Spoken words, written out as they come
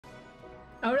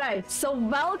Alright, so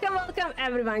welcome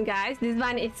everyone guys. This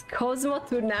one is Cosmo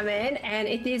tournament and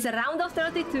it is a round of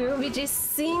 32 which is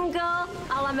single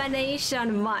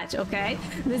elimination match, okay?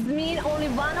 This means only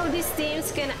one of these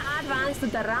teams can advance to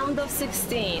the round of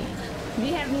 16. We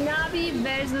have NAVI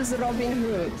versus Robin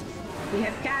Hood. We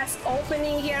have cast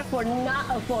opening here for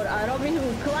Robin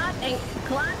Hood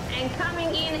clan and coming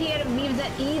in here with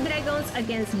the E-Dragons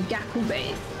against Gaku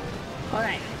base.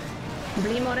 Alright.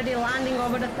 Blimp already landing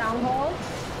over the town hall.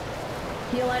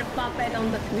 Healer puppet on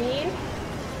the queen.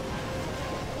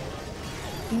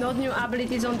 Not new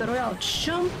abilities on the royal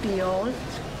champion.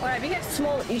 Alright, we have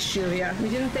small issue here. We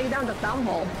didn't take down the town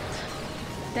hall.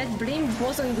 That Blimp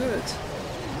wasn't good.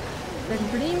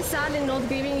 That Blimp suddenly not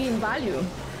giving him value.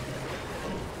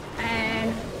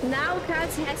 And now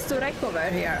Katz has to recover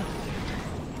here.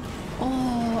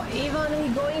 Oh,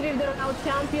 even going with the royal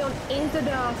champion into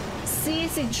the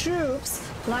CC troops.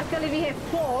 Luckily we have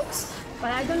Fox,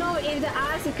 but I don't know if the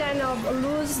RC kind of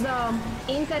lose the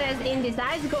interest in these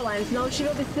ice golems. No, she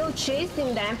will be still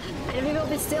chasing them and we will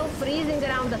be still freezing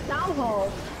around the town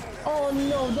hall. Oh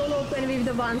no, don't open with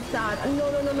the one star.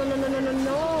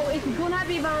 No, it's gonna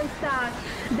be one star.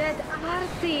 That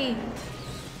RC.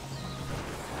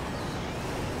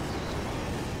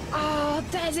 Oh,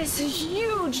 that is a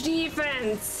huge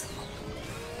defense.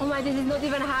 Oh my, this is not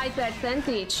even high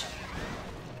percentage.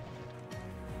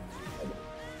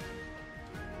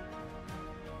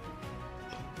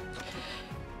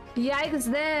 Yikes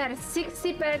there,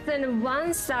 60%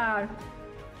 one star.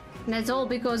 That's all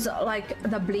because like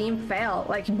the Blimp fell,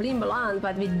 like Blimp land,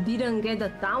 but we didn't get the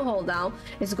town hall down.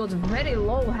 It's got very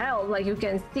low health, like you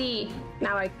can see.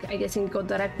 Now I guess it got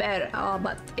the repair,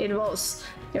 but it was,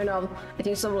 you know, I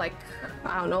think so like,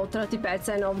 I don't know,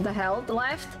 30% of the health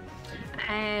left.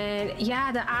 And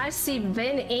yeah, the RC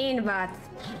went in, but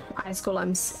ice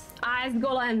golems.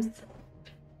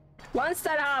 One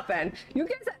star happened. You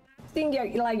guys are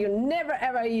acting like you never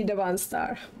ever eat the one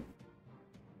star.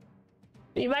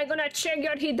 If I'm gonna check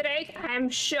your hit rate, I'm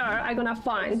sure I'm gonna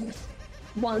find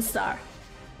one star.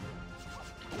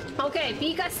 Okay,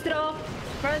 Picastro,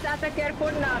 first attacker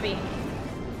for NAVI.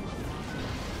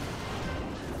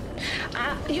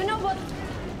 You know what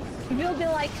will be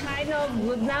like kind of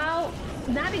good now?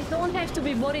 NAVI don't have to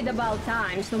be worried about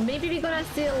time, so maybe we're gonna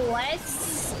see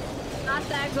less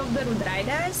attacks of the Root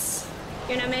Riders.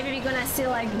 You know, maybe we're gonna see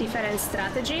like different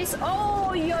strategies.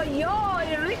 Oh,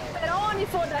 Ripperoni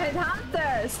for the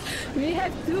headhunters. We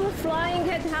have two flying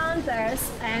headhunters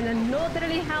and not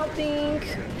really helping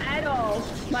at all.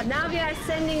 But now we are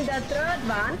sending the third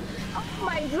one. Oh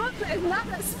my goodness, not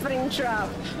a spring trap.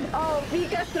 Oh,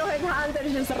 Picastro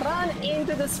headhunters just run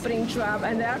into the spring trap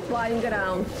and they are flying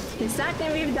around. He's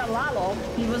starting with the Lalo.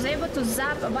 He was able to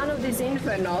zap one of these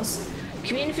Infernos.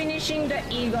 Queen finishing the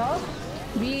Eagle.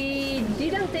 We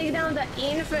didn't take down the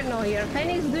Inferno here.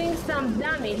 Phoenix doing some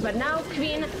damage, but now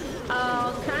Queen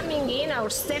coming in or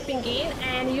stepping in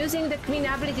and using the Queen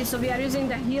ability. So we are using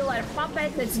the healer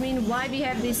puppet. That's mean why we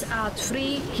have these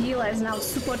three healers now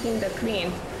supporting the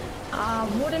Queen.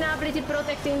 Wooden ability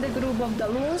protecting the group of the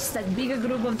loons. That bigger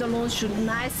group of the loons should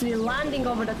nicely landing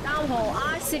over the town hall.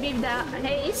 RC with the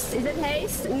haste. Is it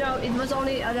haste? No, it was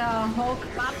only the hawk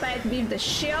puppet with the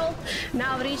shield.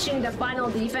 Now reaching the final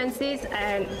defenses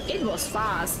and it was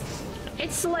fast.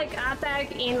 It's like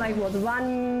attack in like what,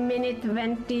 1 minute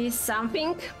 20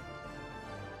 something.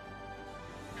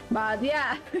 But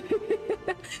yeah,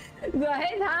 the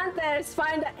headhunters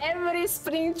find every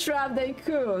spring trap they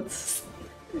could.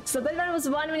 So that one was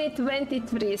 1 minute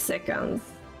 23 seconds.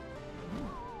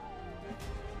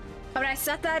 Alright,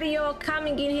 Satario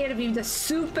coming in here with the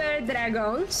super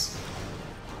dragons.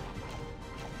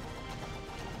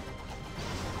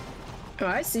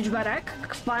 Alright, Siege Barrack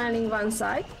funneling one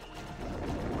side.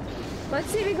 Let's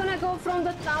see, we're gonna go from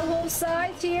the town hall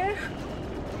side here.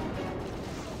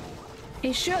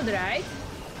 It should, right?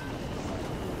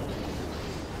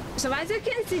 So as you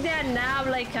can see, they are now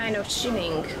like kind of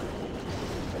chilling.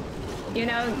 You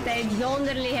know, they don't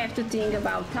really have to think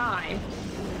about time.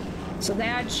 So they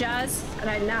are just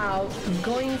right now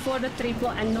going for the triple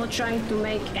and not trying to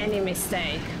make any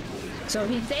mistake. So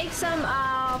he takes some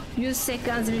few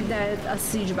seconds with the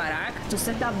siege barrack to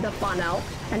set up the funnel.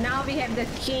 And now we have the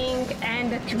king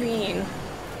and the queen.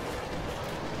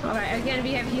 Alright, again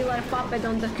we have healer puppet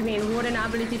on the queen, wooden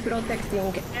ability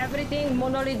protecting everything.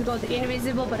 Monolith got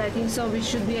invisible, but I think so we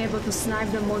should be able to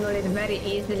snipe the monolith very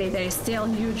easily. There is still a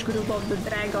huge group of the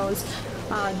dragons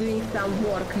doing some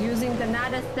work. Using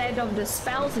another set of the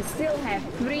spells, we still have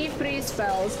 3 free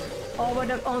spells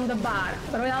on the bar.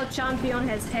 Royal Champion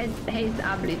has haste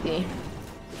ability.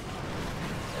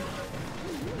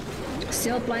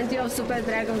 Still plenty of super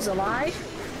dragons alive.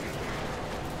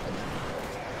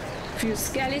 Few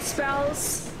skelly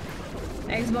spells.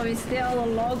 X-Bow is still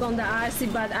log on the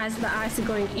RC, but as the RC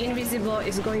going invisible,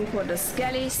 is going for the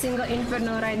skelly. Single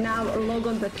Inferno right now, log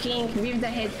on the king with the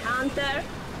headhunter.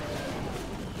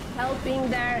 Helping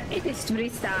there, it is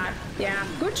 3-star. Yeah,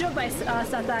 good job by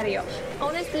Satario.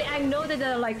 Honestly, I know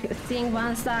that like seeing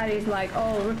 1-star is like,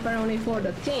 oh, repair only for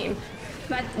the team.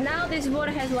 But now this war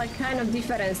has like kind of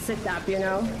different setup, you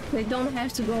know. They don't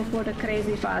have to go for the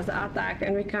crazy fast attack,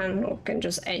 and we can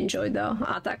just enjoy the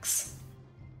attacks.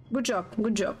 Good job,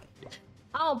 good job.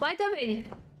 Oh, by the way,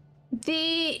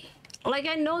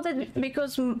 I know that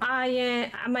because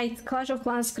my Clash of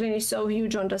Clans screen is so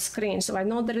huge on the screen, so I'm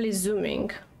not really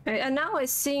zooming. And now I'm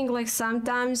seeing like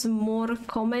sometimes more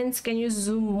comments. Can you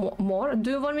zoom more?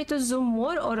 Do you want me to zoom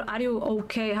more, or are you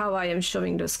okay how I am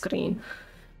showing the screen?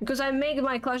 Because I make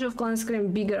my Clash of Clans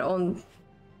screen bigger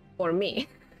for me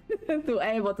to be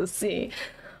able to see.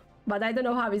 But I don't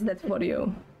know how is that for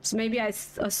you. So maybe I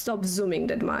stop zooming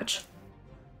that much.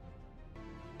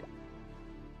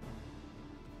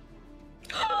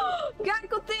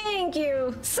 Gaku, thank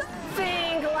you!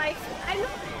 Something like, I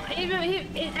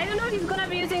don't know if he's gonna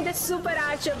be using the Super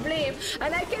Archer Blimp,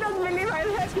 and I cannot believe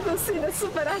I'm happy to see the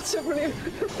Super Archer Blimp.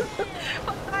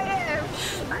 But I am!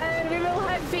 And we will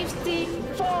have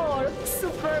 54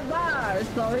 Super Bars,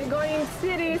 so we're going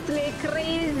seriously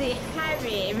crazy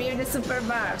heavy with the Super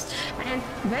Bars. And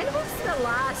when was the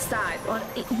last time, or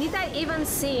did I even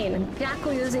see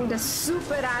Gaku using the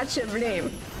Super Archer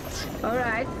Blimp?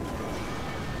 Alright.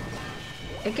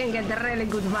 I can get the really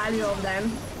good value of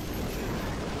them.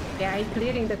 Yeah, he's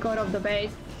clearing the core of the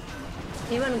base.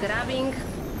 Even grabbing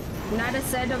another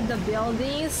set of the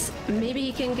buildings. Maybe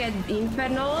he can get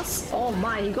Infernos. Oh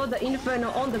my, he got the Inferno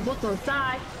on the bottom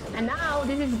side. And now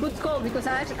this is good call because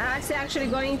I actually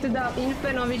going to the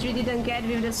Inferno, which we didn't get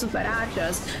with the Super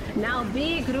Archers. Now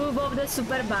big group of the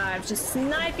Super Barbs, just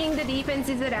sniping the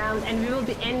defenses around, and we will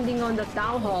be ending on the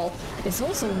Town Hall. It's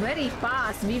also very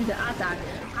fast with the attack.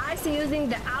 I see using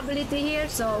the ability here,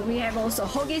 so we have also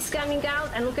Hoggies coming out,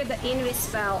 and look at the Invis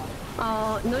spell.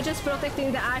 Not just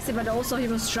protecting the RC, but also he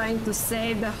was trying to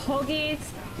save the Hoggies.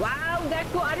 Wow,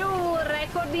 Gaku, are you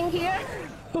recording here?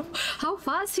 How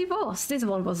fast he was! This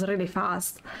one was really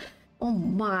fast. Oh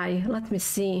my, let me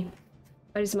see.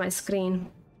 Where is my screen?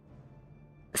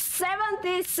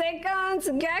 70 seconds!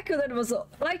 Gaku, that was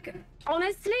like,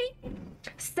 honestly,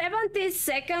 70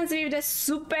 seconds with the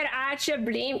Super Archer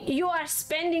Blimp. You are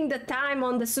spending the time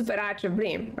on the Super Archer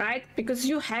Blimp, right? Because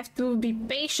you have to be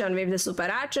patient with the Super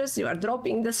Archers, you are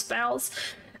dropping the spells.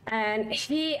 And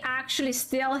he actually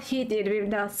still hit it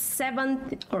with the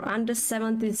 70 or under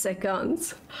 70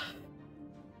 seconds.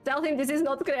 Tell him this is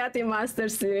not Creative Master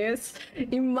Series.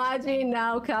 Imagine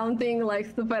now counting like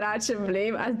Super Archer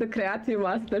Blimp as the Creative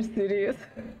Master Series.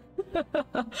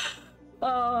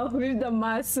 Oh, with the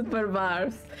mass super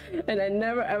bars. And I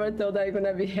never ever thought I'm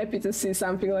gonna be happy to see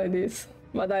something like this.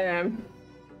 But I am.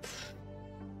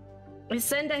 We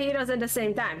send the heroes at the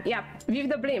same time. Yeah, with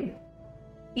the Blimp.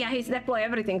 Yeah, he's deploy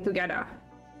everything together.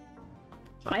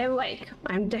 I am awake.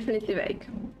 I'm definitely awake.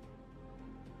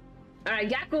 Alright,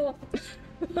 Gaku.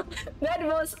 That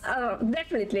was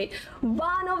definitely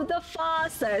one of the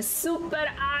fastest Super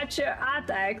Archer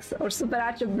attacks or Super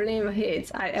Archer Blimp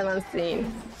hits I ever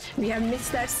seen. We have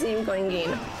Mr. Sim going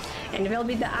in, and will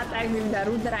be the attack with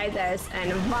the Root Riders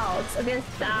and Vaults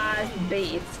against Stars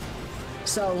Bates.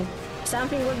 So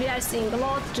something will be I seeing a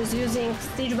lot, just using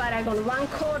Siege Barrack on one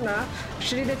corner.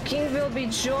 Actually the King will be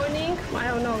joining, I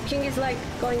don't know, King is like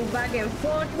going back and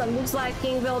forth, but looks like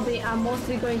King will be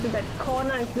mostly going to that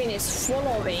corner and Queen is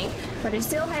following. But we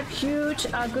still have huge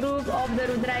group of the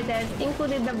Root Riders,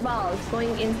 including the Valves,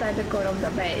 going inside the core of the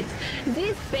base.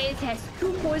 This base has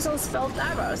 2 poison spell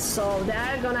towers, so they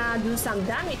are gonna do some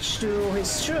damage to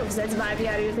his troops. That's why we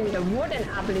are using the Warden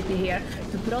ability here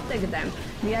to protect them.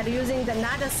 We are using the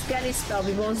Nada Skelly spell.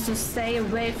 We want to stay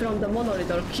away from the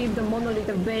Monolith or keep the Monolith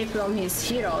away from his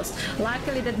heroes.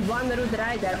 Luckily that one Root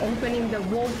Rider opening the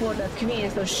wall for the Queen,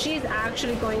 so she's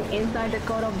actually going inside the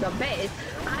core of the base.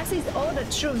 I see all the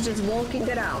troops just walking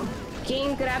around.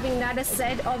 King grabbing another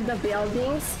set of the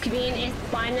buildings. Queen is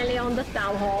finally on the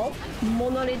Town Hall.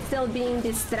 Monolith still being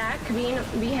distracted. Queen,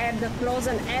 we have the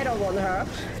frozen arrow on her.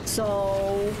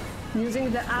 So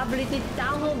using the ability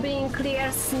Town Hall being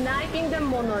clear, sniping the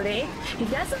Monolith. He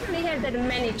doesn't really have that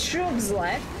many troops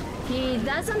left. He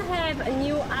doesn't have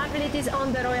new abilities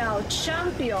on the Royal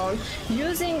Champion.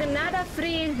 Using another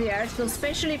freeze here, so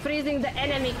especially freezing the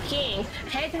enemy king.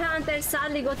 Headhunter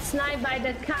sadly got sniped by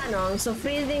the cannon, so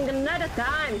freezing another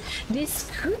time. This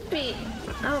could be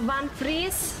one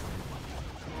freeze.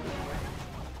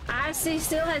 RC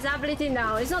still has ability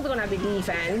now. It's not gonna be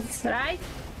defense, right?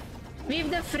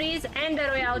 With the freeze and the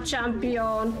Royal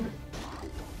Champion,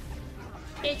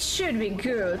 it should be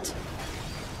good.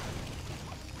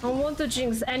 I don't want to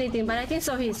jinx anything, but I think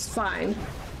so he's fine.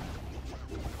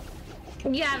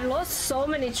 Yeah, I've lost so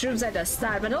many troops at the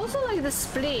start, but also like the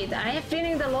split. I have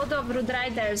feeling that a lot of Root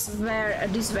Riders were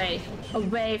this way,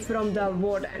 away from the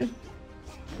Warden.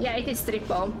 Yeah, it is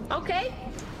triple. Okay.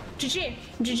 GG.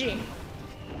 GG.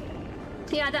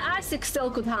 Yeah, the R6 still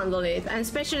could handle it, and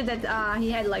especially that he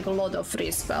had like a lot of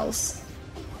free spells.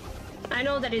 I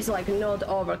know that is like not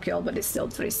overkill, but it's still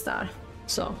 3-star.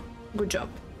 So, good job.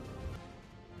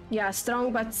 Yeah,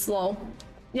 strong but slow.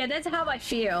 Yeah, that's how I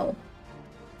feel.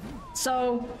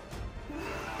 So,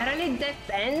 it really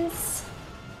depends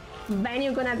when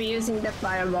you're gonna be using the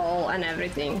fireball and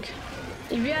everything.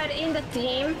 If you are in the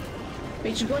team,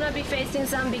 which gonna be facing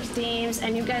some big teams,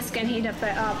 and you guys can hit a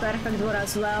perfect war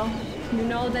as well, you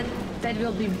know that that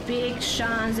will be big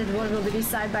chance that war will be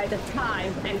decided by the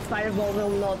time, and fireball will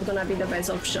not gonna be the best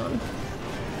option.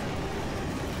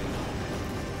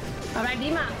 Alright,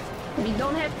 Dima. We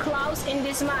don't have Klaus in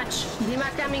this match. Dima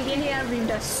coming in here with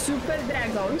the super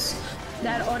dragons.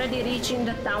 They're already reaching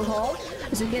the town hall.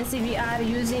 As you can see, we are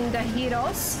using the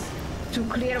heroes to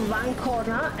clear one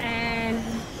corner, and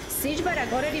Siege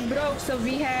Barrack already broke, so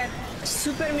we have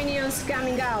super minions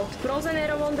coming out. Frozen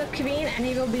Arrow on the Queen, and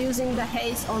he will be using the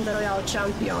haste on the Royal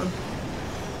Champion.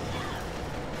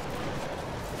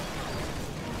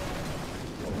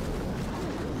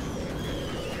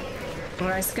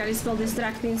 Alright, Skelly still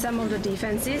distracting some of the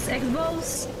defenses.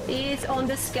 X-Balls is on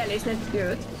the Skellies, that's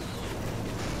good.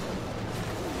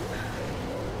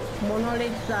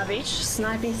 Monolith Savage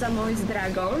sniping some of his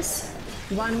dragons.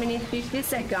 1 minute 50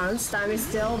 seconds, time is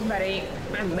still very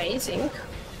amazing.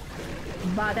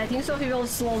 But I think so he will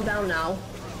slow down now.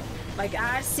 Like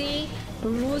RC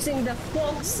losing the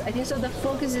Fox, I think so the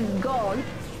focus is gone.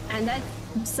 And that's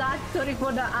sad story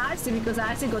for the RC because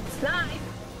RC got sniped.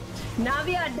 Now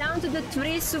we are down to the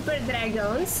 3 super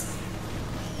dragons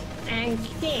and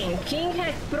King. King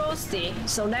had Frosty,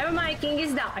 so never mind, King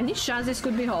is down. Any chance this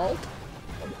could be hold?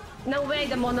 No way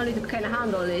the Monolith can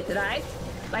handle it, right?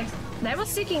 Like, that was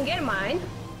seeking air mine.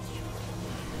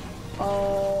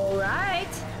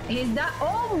 Alright, he's down.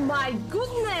 Oh my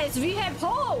goodness, we have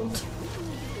hold!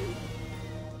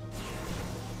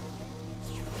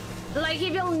 Like,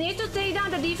 he will need to take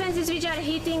down the defenses which are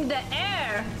hitting the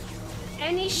air.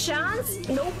 Any chance?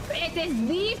 Nope, it is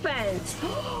defense.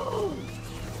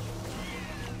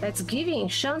 That's giving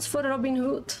chance for Robin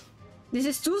Hood. This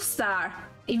is 2-star.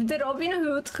 If the Robin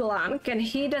Hood clan can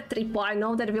hit a triple, I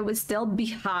know that we will still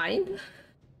behind.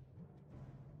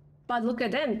 But look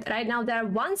at them. Right now they are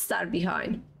 1-star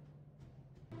behind.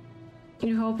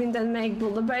 You hoping that make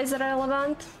Bullet Base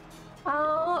relevant?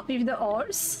 With the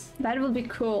ores? That will be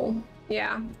cool.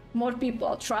 Yeah, more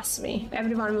people, trust me.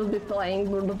 Everyone will be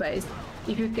playing Bullet Base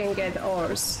if you can get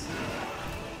ores.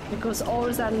 Because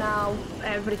ores are now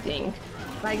everything.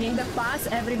 Like in the past,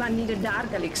 everyone needed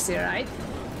Dark Elixir, right?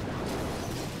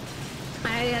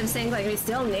 I am saying like we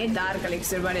still need Dark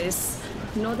Elixir, but it's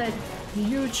not a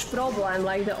huge problem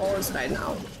like the ores right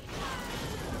now.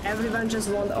 Everyone just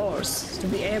wants ores to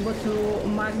be able to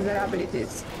max their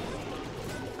abilities.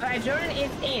 Alright, Jordan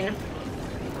is in.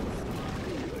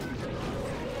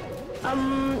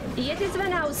 Yetis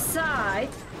went outside,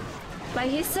 but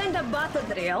he sent a battle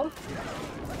drill.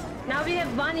 Now we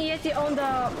have one Yeti on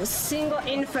the single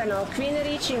Inferno, Queen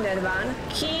reaching that one.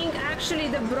 King actually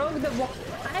broke the wall.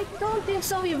 I don't think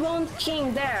so we want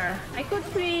King there. I could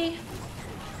be...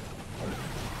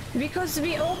 Because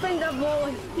we opened the wall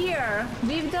here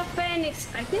with the Phoenix.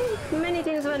 I think many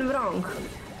things went wrong.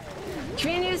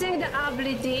 Queen using the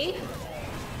ability.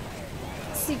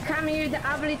 She coming with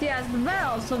the ability as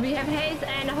well. So we have Haze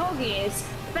and Hoggies.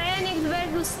 Phoenix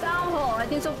versus Town Hall. I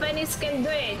think so Phoenix can do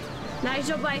it. Nice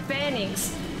job by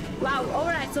Phoenix. Wow,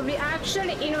 alright, so we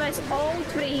actually invest all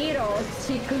 3 heroes.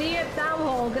 He cleared Town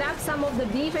Hall, grabbed some of the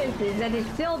defenses. That is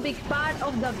still a big part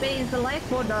of the base left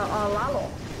for the Lalo.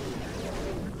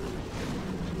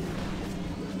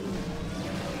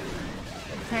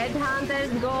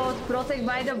 Headhunters got protected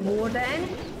by the Warden.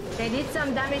 They did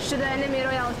some damage to the enemy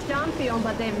Royal Champion,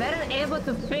 but they weren't able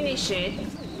to finish it.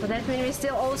 So that means we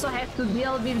still also have to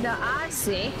deal with the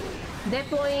RC.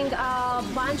 deploying a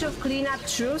bunch of cleanup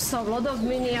troops, so a lot of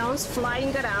minions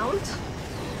flying around.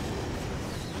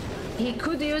 He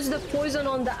could use the poison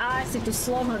on the RC to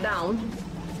slow her down.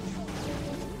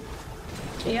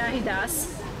 Yeah, he does.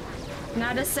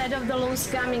 Another set of the loons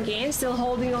coming in, still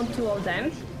holding on two of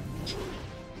them.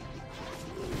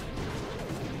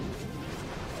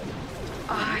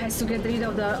 Has to get rid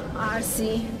of the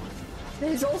RC.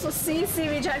 There's also Suzie,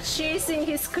 which are chasing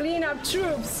his cleanup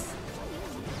troops.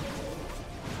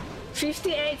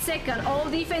 58 seconds, all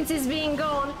defense is being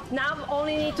gone. Now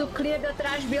only need to clear the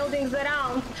trash buildings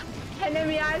around.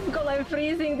 Enemy ice golem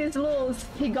freezing these loons.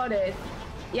 He got it.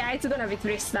 Yeah, it's gonna be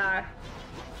 3-star.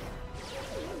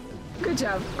 Good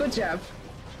job, good job.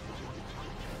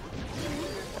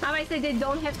 I might say they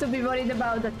don't have to be worried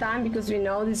about the time because we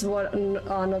know this war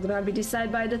not gonna be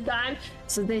decided by the time,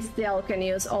 so they still can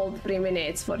use all 3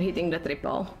 minutes for hitting the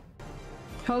triple.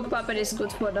 Hog Puppet is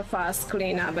good for the fast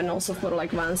cleanup and also for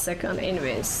like 1 second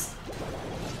invis.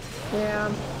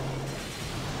 Yeah.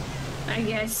 I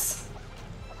guess.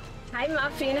 Hi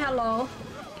Muffin, hello.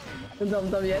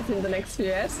 Yes in the next few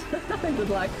years. Good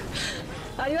luck.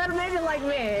 You are maybe like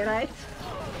me, right?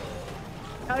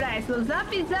 Alright, so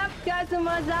Zappy Zap,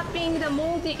 Kazuma zapping the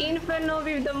multi-inferno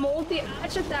with the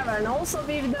multi-archer tavern, also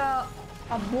with the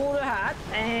bull hat,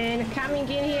 and coming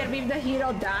in here with the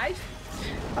hero dive.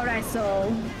 Alright,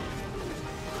 so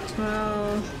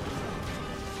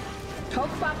Hog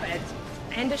Puppet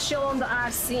and the shield on the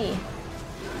RC.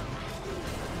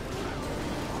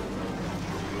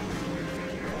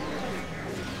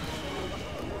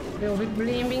 We'll be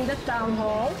blimping the town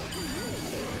hall.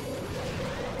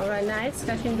 Alright, nice.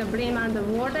 Catching the Blimp and the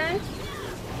Warden.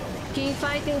 King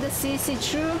fighting the CC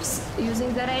troops,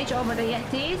 using the rage over the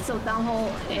Yeti, so town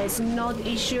hall is not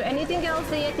issue. Anything else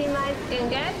the Yeti might can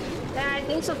get? Then I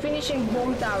think so finishing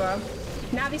bomb tower.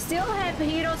 Now we still have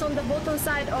heroes on the bottom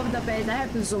side of the base. I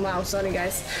have to zoom out, sorry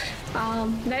guys.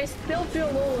 There is still few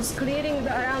walls clearing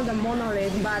around the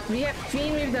monolith, but we have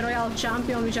Queen with the Royal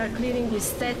Champion which are clearing his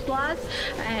stat plus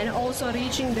and also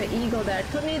reaching the Eagle there.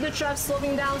 Tornado Trap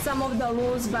slowing down some of the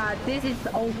loons, but this is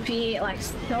OP, like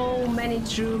so many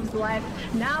troops left.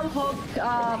 Now Hog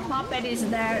Puppet is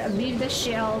there with the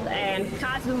shield and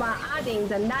Kazuma adding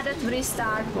another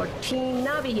 3-star for Team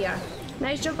Navi here.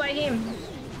 Nice job by him.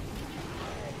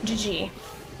 GG.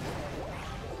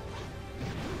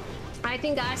 I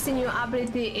think RC new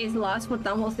ability is last for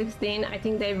Town Hall 16. I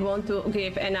think they want to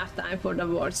give enough time for the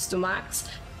wards to max.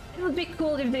 It would be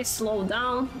cool if they slow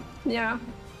down. Yeah.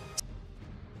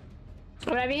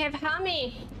 Alright, we have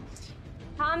Hami.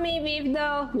 Hami with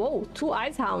the... Whoa, 2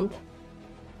 Ice Hound.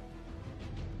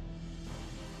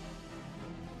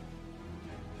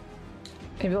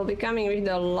 It will be coming with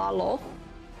the Lalo.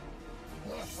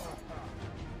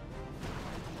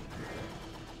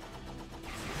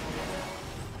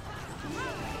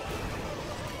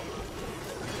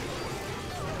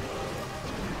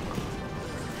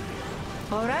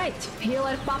 Alright,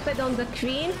 Healer Puppet on the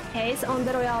Queen, Haze on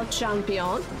the Royal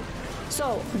Champion.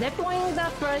 So, deploying the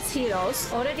first heroes,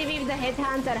 already with the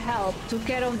Headhunter help, took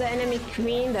care of the enemy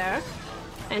Queen there.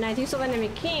 And I think so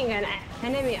enemy King and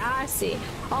enemy RC.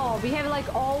 Oh, we have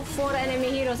like all 4 enemy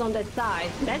heroes on that side.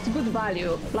 That's good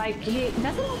value. Like, he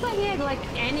doesn't look like he had like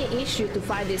any issue to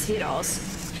fight these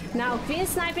heroes. Now, Queen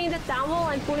sniping the town hall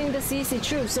and pulling the CC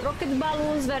troops. Rocket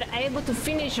balloons were able to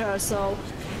finish her, so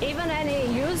even when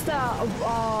he used the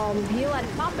Healer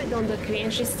Puppet on the Queen,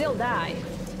 she still died.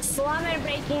 Slammer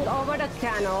breaking over the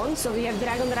cannon, so we have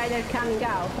Dragon Rider coming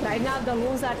out. Right now the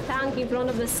loons are tank in front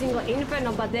of the single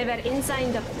Inferno, but they were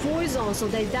inside the poison, so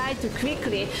they died too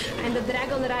quickly, and the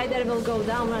Dragon Rider will go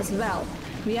down as well.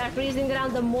 We are freezing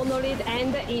around the Monolith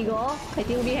and the Eagle. I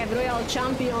think we have Royal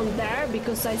Champion there,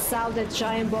 because I saw the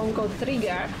Giant Bomb go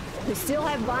trigger. We still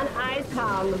have 1 Ice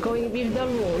Hound going with the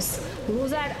loons.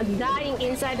 Loons are dying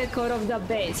inside the core of the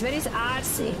base. Where is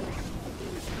RC?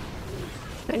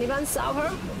 Anyone saw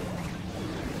her?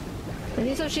 I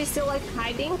think so she's still like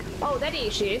hiding. Oh, there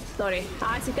she is. Sorry.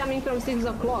 RC coming from 6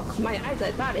 o'clock. My eyes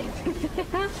are bad.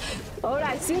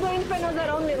 Alright, single Infernos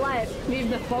are only left. With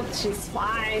the Fox, she's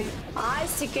fine.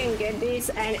 RC can get this,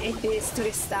 and it is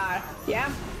 3-star.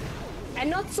 Yeah? And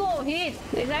not slow hit.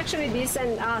 It's actually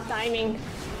decent timing.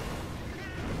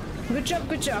 Good job,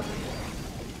 good job.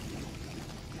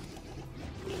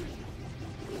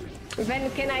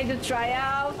 When can I do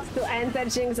tryouts to enter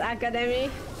Jinx Academy?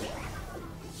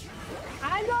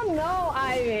 I don't know,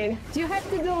 I mean, you have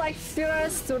to do like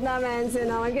first tournaments, you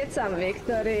know, and get some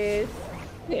victories,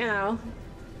 you know.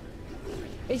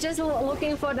 It's just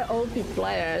looking for the OP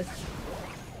players.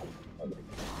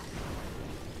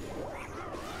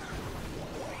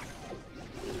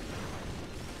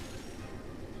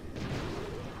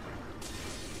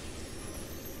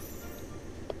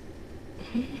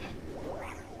 Stars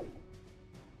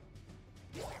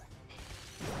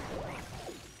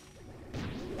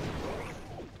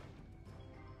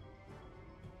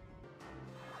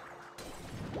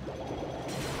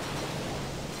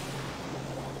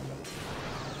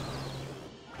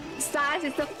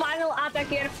is the final attack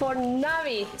here for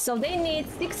Navi, so they need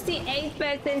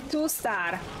 68%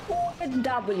 2-star or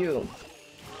W.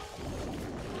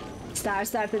 Star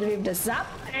started with the zap,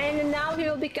 and now he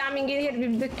will be coming in here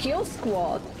with the kill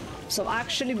squad, so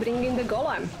actually bringing the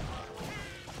golem.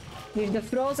 With the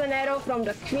frozen arrow from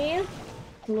the queen,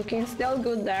 looking still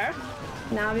good there.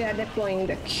 Now we are deploying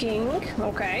the king,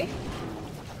 okay.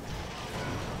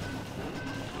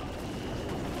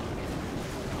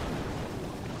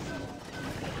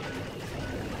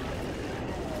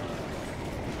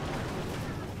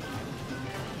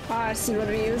 RC what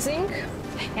we're using,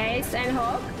 Haste and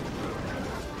Hawk.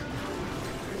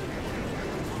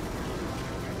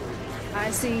 I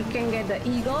see you can get the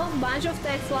eagle, bunch of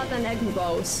Teslas and egg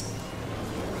bows.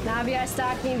 Now we are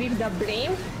starting with the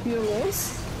Blimp, few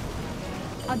wounds.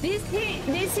 Oh, this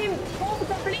him poke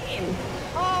the Blimp.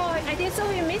 Oh, I think so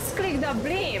he misclicked the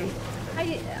Blimp.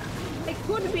 I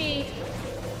could be.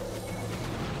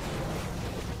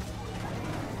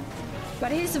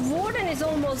 But his warden is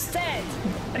almost dead.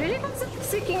 Really was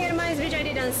seeking in mines which I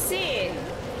didn't see.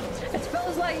 It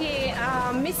feels like he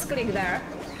misclicked there.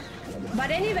 But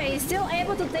anyway, he's still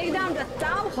able to take down the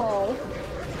town hall.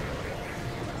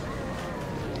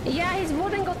 Yeah, his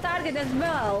warden got targeted as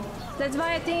well. That's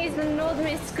why I think it's not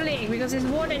misclick, because his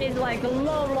warden is like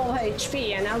low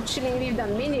HP and now chilling with the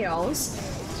minions.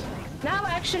 Now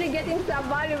actually getting some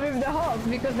value with the Hawk,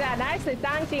 because they are nicely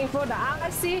tanking for the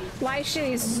RC while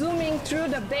she is zooming through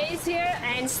the base here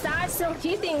and starts still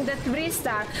hitting the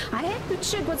 3-star. I have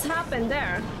to check what's happened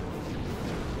there.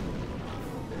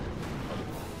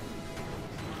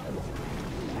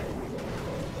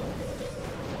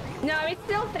 No, it's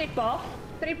still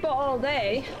triple all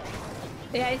day.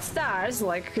 Yeah, it stars,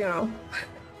 like, you know.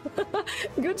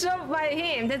 Good job by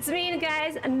him. That's mean,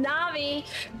 guys. Navi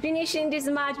finishing this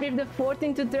match with the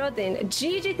 14-13.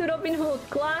 GG to Robin Hood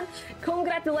clan.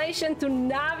 Congratulations to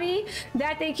Navi.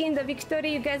 They're taking the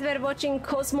victory. You guys were watching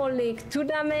Cosmo League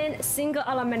tournament, single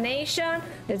elimination.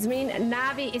 That's mean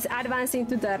Navi is advancing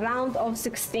to the round of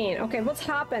 16. Okay, what's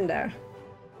happened there?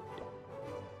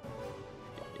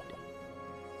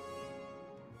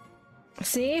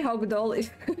 See, Hogdoll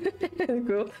is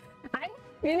good. I'm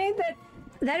feeling that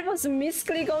there was a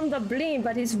misclick on the Blimp,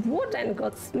 but his warden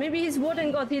got, maybe his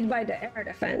warden got hit by the air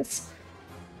defense.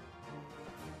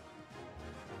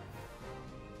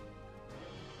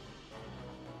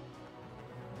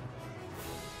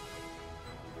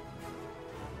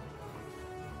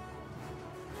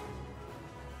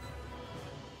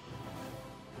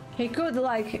 He could,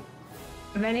 like,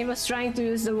 when he was trying to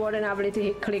use the warden ability,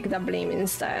 he clicked the Blimp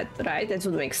instead, right? That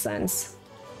would make sense.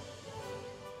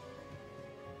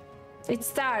 It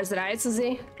stars, right,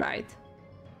 Suzie? Right.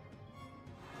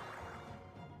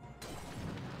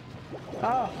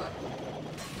 Oh,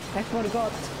 I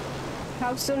forgot.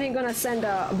 How soon he gonna send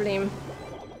a Blimp?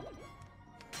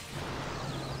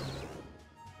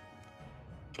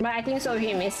 But I think so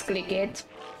he misclicked it.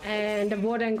 And the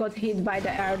warden got hit by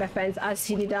the air defense as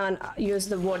he didn't use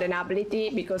the warden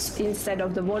ability, because instead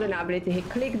of the warden ability he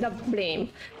clicked the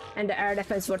Blimp and the air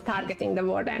defense were targeting the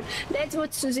warden. That's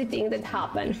what Suzie thinks that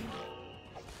happened.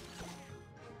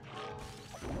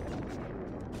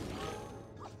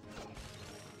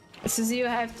 Suzie, you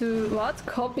have to, what?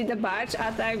 Copy the badge,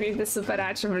 attack with the super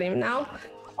arch Blimp now.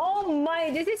 Oh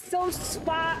my, this is so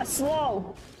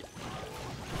slow.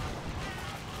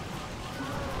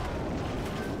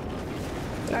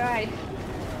 Alright.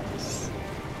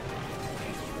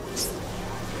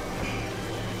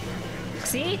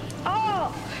 See?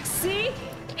 Oh! See?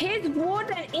 His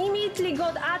warden immediately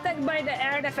got attacked by the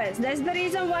air defense. That's the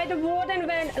reason why the warden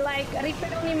went like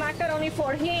ripperoni macaroni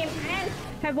for him and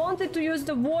have wanted to use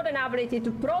the warden ability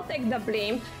to protect the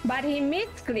Blimp, but he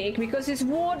misclicked because his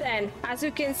warden, as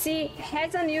you can see,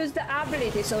 hasn't used the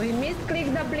ability. So he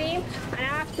misclicked the Blimp and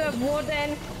after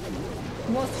warden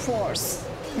was forced.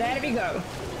 There we go.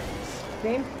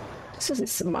 Okay. This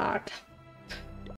is smart.